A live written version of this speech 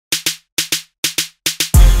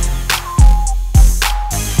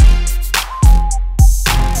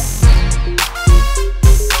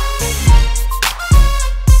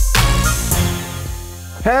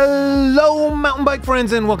back,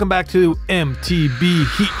 friends, and welcome back to MTB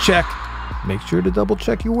Heat Check. Make sure to double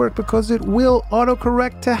check your work because it will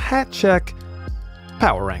autocorrect to Hat Check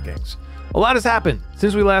Power Rankings. A lot has happened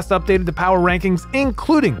since we last updated the Power Rankings,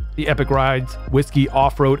 including the Epic Rides, Whiskey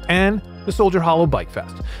Off-Road, and the Soldier Hollow Bike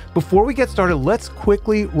Fest. Before we get started, let's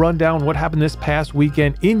quickly run down what happened this past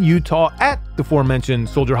weekend in Utah at the aforementioned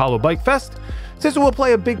Soldier Hollow Bike Fest, since it will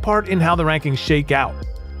play a big part in how the rankings shake out.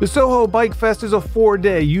 The SoHo Bike Fest is a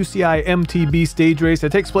 4-day UCI MTB stage race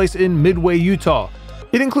that takes place in Midway, Utah.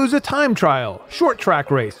 It includes a time trial, short track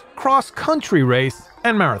race, cross-country race,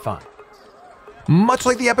 and marathon. Much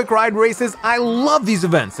like the Epic Ride races, I love these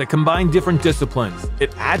events that combine different disciplines.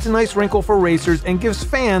 It adds a nice wrinkle for racers and gives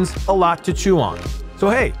fans a lot to chew on. So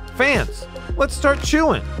hey, fans, let's start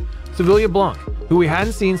chewing. Sevilla Blanc, who we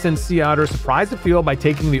hadn't seen since Seattle, surprised the field by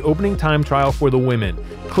taking the opening time trial for the women.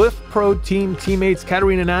 Cliff Pro Team teammates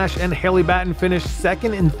Katarina Nash and Haley Batten finished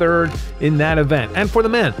second and third in that event. And for the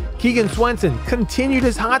men, Keegan Swenson continued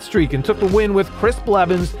his hot streak and took the win with Chris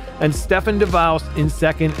Blevins and Stefan Davoust in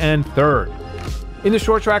second and third. In the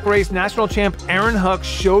short track race, national champ Erin Huck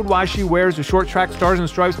showed why she wears the short track stars and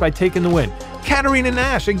stripes by taking the win. Katarina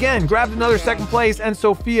Nash again grabbed another second place, and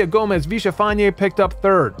Sofia Gomez Vichafanye picked up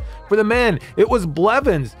third. For the men, it was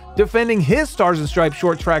Blevins defending his stars and stripes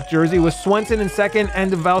short track jersey with Swenson in second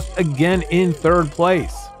and Davoust again in third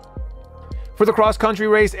place. For the cross country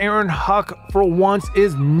race, Erin Huck for once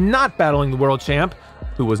is not battling the world champ,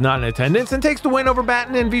 who was not in attendance, and takes the win over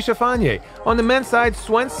Batten and Vichafanye. On the men's side,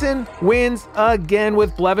 Swenson wins again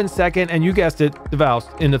with Blevins second, and you guessed it,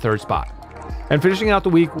 Davoust in the third spot. And finishing out the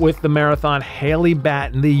week with the marathon, Haley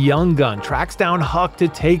Batten, the young gun, tracks down Huck to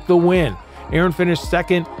take the win. Erin finished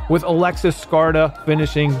second, with Alexis Scarda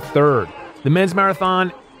finishing third. The men's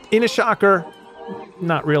marathon, in a shocker,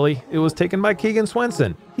 not really, it was taken by Keegan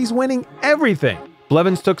Swenson. He's winning everything.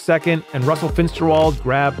 Blevins took second, and Russell Finsterwald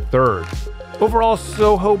grabbed third. Overall,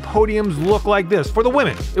 SoHo podiums look like this. For the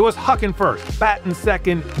women, it was Huck in first, Batten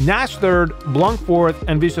second, Nash third, Blanc fourth,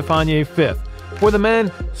 and Vichafanye fifth. For the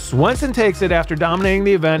men, Swenson takes it after dominating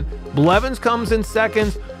the event, Blevins comes in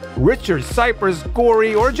second, Richard Cypress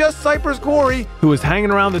Gorey, or just Cypress Gorey, who was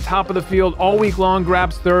hanging around the top of the field all week long,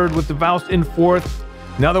 grabs third with Davoust in fourth.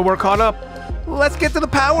 Now that we're caught up, let's get to the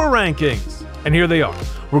power rankings. And here they are.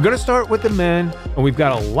 We're going to start with the men, and we've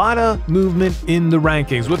got a lot of movement in the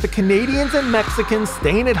rankings. With the Canadians and Mexicans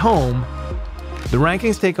staying at home, the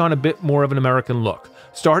rankings take on a bit more of an American look.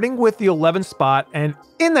 Starting with the 11th spot, and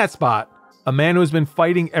in that spot, a man who has been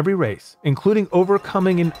fighting every race, including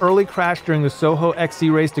overcoming an early crash during the SoHo XC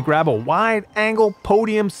race to grab a wide-angle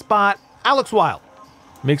podium spot, Alex Wild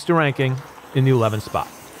makes the ranking in the 11th spot.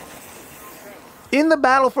 In the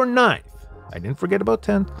battle for 9th, I didn't forget about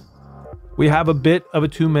 10th, we have a bit of a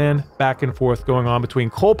two-man back and forth going on between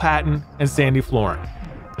Cole Patton and Sandy Florin.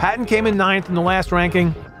 Patton came in 9th in the last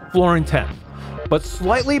ranking, Florin 10th. But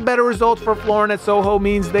slightly better results for Florin at SoHo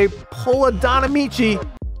means they pull a Don Amici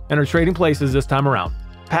and are trading places this time around.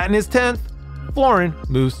 Patton is 10th, Florin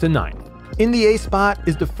moves to 9th. In the A spot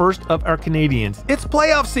is the first of our Canadians. It's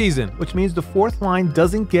playoff season, which means the fourth line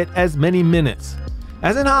doesn't get as many minutes.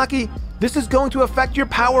 As in hockey, this is going to affect your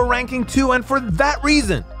power ranking too, and for that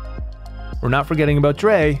reason, we're not forgetting about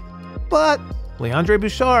Dre, but Leandre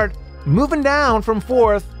Bouchard moving down from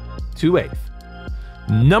 4th to 8th.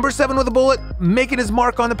 Number 7 with a bullet, making his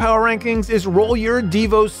mark on the power rankings, is Roll Your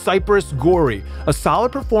Devos Cypress Gorey. A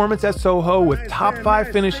solid performance at SoHo with top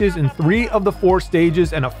 5 finishes in 3 of the 4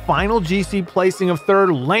 stages and a final GC placing of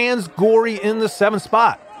 3rd lands Gorey in the 7th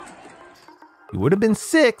spot. He would have been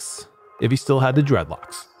 6 if he still had the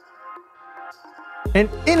dreadlocks. And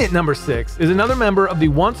in at number 6 is another member of the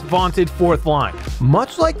once vaunted 4th line.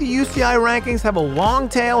 Much like the UCI rankings have a long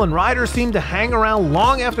tail and riders seem to hang around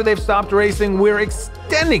long after they've stopped racing, we're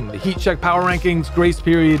extending the Heat Check Power Rankings grace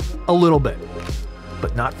period a little bit,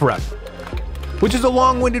 but not forever. Which is a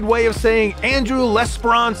long-winded way of saying Andrew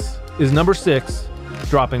L'Esperance is number 6,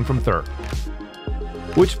 dropping from 3rd.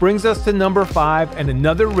 Which brings us to number 5 and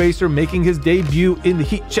another racer making his debut in the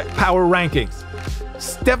Heat Check Power Rankings,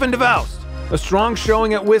 Stefan Davoust. A strong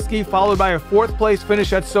showing at Whiskey, followed by a 4th place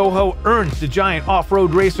finish at SoHo, earns the giant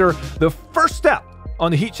off-road racer the first step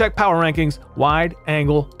on the Heat Check Power Rankings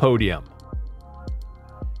wide-angle podium.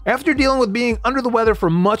 After dealing with being under the weather for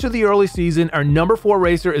much of the early season, our number 4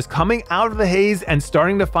 racer is coming out of the haze and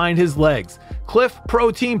starting to find his legs. Cliff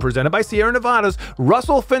Pro Team, presented by Sierra Nevadas,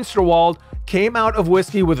 Russell Finsterwald came out of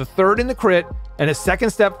Whiskey with a 3rd in the crit and a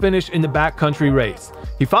 2nd step finish in the backcountry race.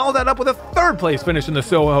 He followed that up with a 3rd place finish in the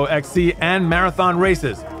SoHo XC and marathon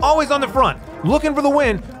races. Always on the front, looking for the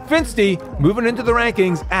win, Finsty moving into the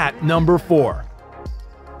rankings at number 4.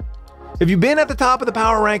 If you've been at the top of the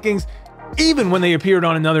power rankings, even when they appeared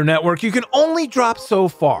on another network, you can only drop so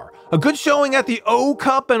far. A good showing at the O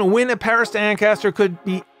Cup and a win at Paris to Ancaster could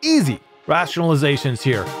be easy rationalizations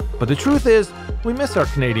here. But the truth is, we miss our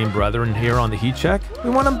Canadian brethren here on the Heat Check.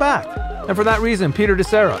 We want them back. And for that reason, Peter de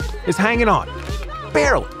Serra is hanging on,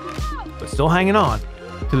 barely, but still hanging on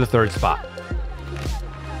to the third spot.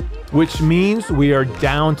 Which means we are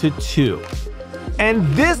down to 2. And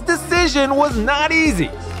this decision was not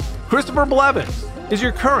easy. Christopher Blevins is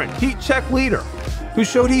your current Heat Check leader, who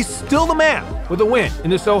showed he's still the man with a win in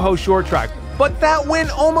the SoHo short track. But that win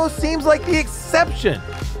almost seems like the exception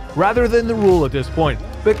rather than the rule at this point,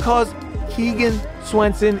 because Keegan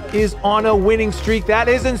Swenson is on a winning streak. That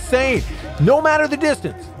is insane. No matter the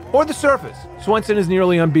distance or the surface, Swenson is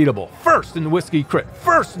nearly unbeatable. First in the Whiskey Crit,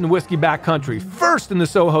 first in the Whiskey Backcountry, first in the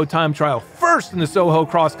SoHo Time Trial, first in the SoHo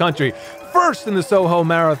Cross Country, first in the SoHo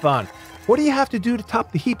Marathon. What do you have to do to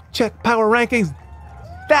top the Heat Check power rankings?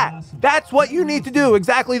 That's what you need to do,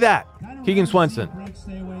 exactly that. Keegan Swenson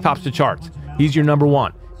tops the charts. He's your number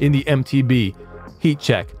 1 in the MTB Heat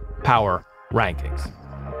Check power rankings.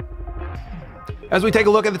 As we take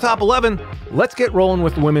a look at the top 11, let's get rolling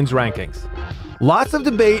with the women's rankings. Lots of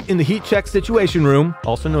debate in the Heat Check Situation Room,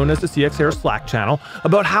 also known as the CXHAIRS Slack channel,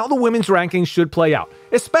 about how the women's rankings should play out,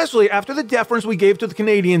 especially after the deference we gave to the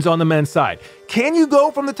Canadians on the men's side. Can you go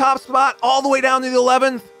from the top spot all the way down to the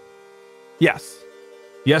 11th? Yes.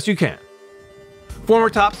 Yes, you can. Former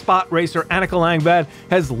top spot racer Annika Langvad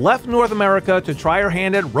has left North America to try her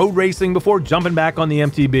hand at road racing before jumping back on the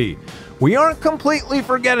MTB. We aren't completely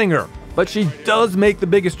forgetting her, but she does make the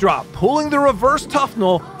biggest drop. Pulling the reverse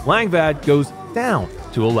Tufnell, Langvad goes down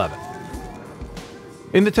to 11.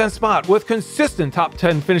 In the 10th spot, with consistent top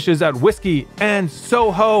 10 finishes at Whiskey and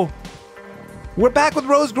SoHo, we're back with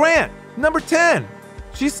Rose Grant, number 10.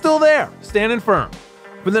 She's still there, standing firm.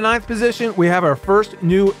 For the 9th position, we have our first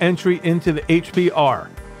new entry into the HPR.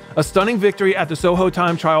 A stunning victory at the SoHo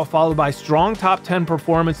Time Trial, followed by strong top 10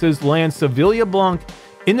 performances, lands Sevilla Blanc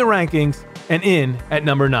in the rankings and in at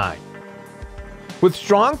number 9. With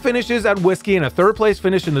strong finishes at Whiskey and a 3rd place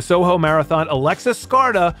finish in the SoHo Marathon, Alexis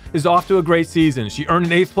Scarda is off to a great season. She earned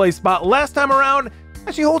an 8th place spot last time around,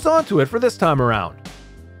 and she holds on to it for this time around.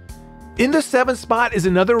 In the 7th spot is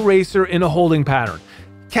another racer in a holding pattern.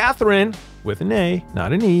 Catherine, with an A,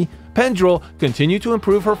 not an E, Pendrell continued to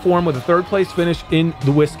improve her form with a 3rd place finish in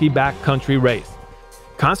the Whiskey Backcountry race.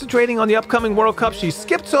 Concentrating on the upcoming World Cup, she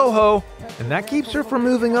skipped SoHo, and that keeps her from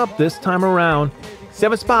moving up this time around.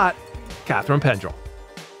 7th spot, Catherine Pendrell.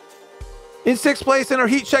 In 6th place in our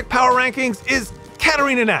Heat Check power rankings is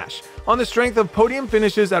Katarina Nash. On the strength of podium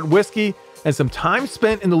finishes at Whiskey and some time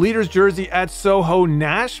spent in the leader's jersey at SoHo,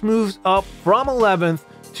 Nash moves up from 11th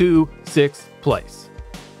to 6th place.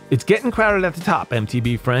 It's getting crowded at the top,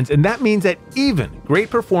 MTB friends, and that means that even great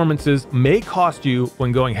performances may cost you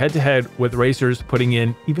when going head-to-head with racers putting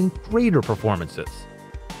in even greater performances.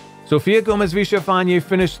 Sofia Gomez-Vichafanye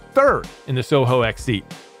finished 3rd in the SoHo XC,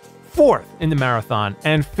 4th in the marathon,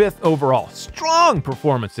 and 5th overall. Strong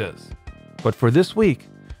performances. But for this week,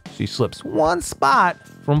 she slips 1 spot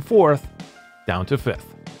from 4th down to 5th.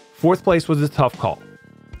 4th place was a tough call.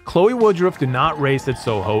 Chloe Woodruff did not race at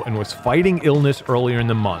SoHo and was fighting illness earlier in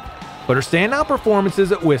the month. But her standout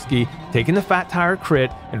performances at Whiskey, taking the Fat Tire Crit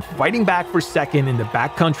and fighting back for 2nd in the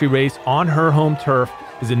backcountry race on her home turf,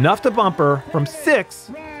 is enough to bump her from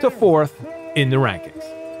 6th to 4th in the rankings.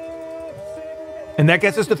 And that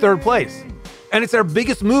gets us to 3rd place. And it's our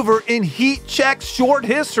biggest mover in Heat Check short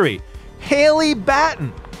history, Haley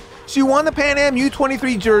Batten. She won the Pan Am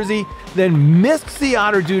U23 jersey, then missed Sea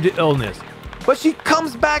Otter due to illness. But she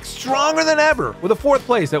comes back stronger than ever with a 4th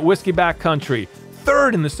place at Whiskey Backcountry,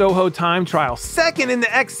 3rd in the SoHo Time Trial, 2nd in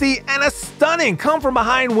the XC, and a stunning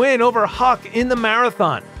come-from-behind win over Huck in the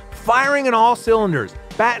marathon. Firing in all cylinders,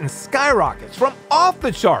 Batten skyrockets from off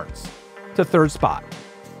the charts to 3rd spot.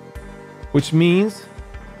 Which means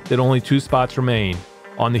that only 2 spots remain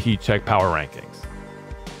on the Heat Check power rankings.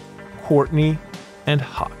 Courtney and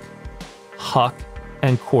Huck. Huck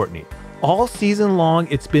and Courtney. All season long,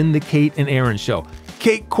 it's been the Kate and Aaron show.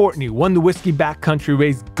 Kate Courtney won the Whiskey Backcountry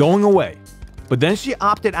race going away, but then she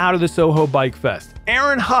opted out of the SoHo Bike Fest.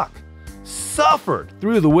 Aaron Huck suffered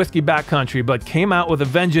through the Whiskey Backcountry, but came out with a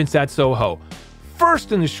vengeance at SoHo.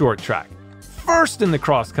 1st in the short track, 1st in the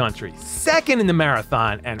cross country, 2nd in the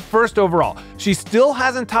marathon, and 1st overall. She still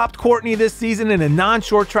hasn't topped Courtney this season in a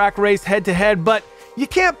non-short track race head-to-head, but you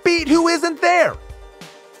can't beat who isn't there.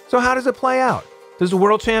 So how does it play out? Does the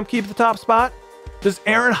world champ keep the top spot? Does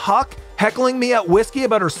Aaron Huck heckling me at Whiskey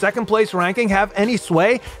about her 2nd place ranking have any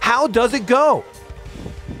sway? How does it go?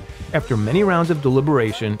 After many rounds of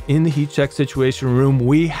deliberation in the Heat Check Situation Room,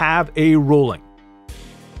 we have a ruling.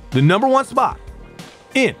 The number one spot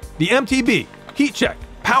in the MTB Heat Check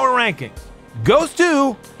Power Rankings goes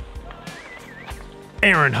to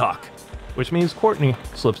Aaron Huck, which means Courtney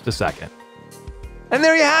slips to second. And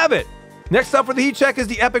there you have it. Next up for the Heat Check is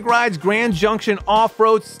the Epic Rides Grand Junction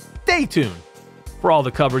Off-Road. Stay tuned for all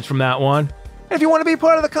the coverage from that one. And if you want to be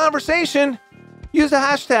part of the conversation, use the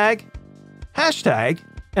hashtag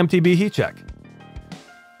MTBHeatCheck.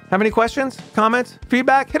 Have any questions, comments,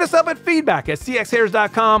 feedback? Hit us up at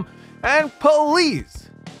feedback@cxhairs.com. And please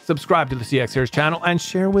subscribe to the CXHAIRS channel and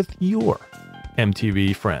share with your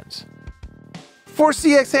MTB friends. For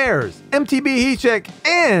CXHAIRS, MTB Heat Check,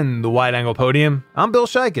 and the Wide Angle Podium, I'm Bill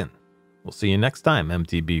Scheiken. We'll see you next time,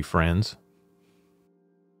 MTB friends.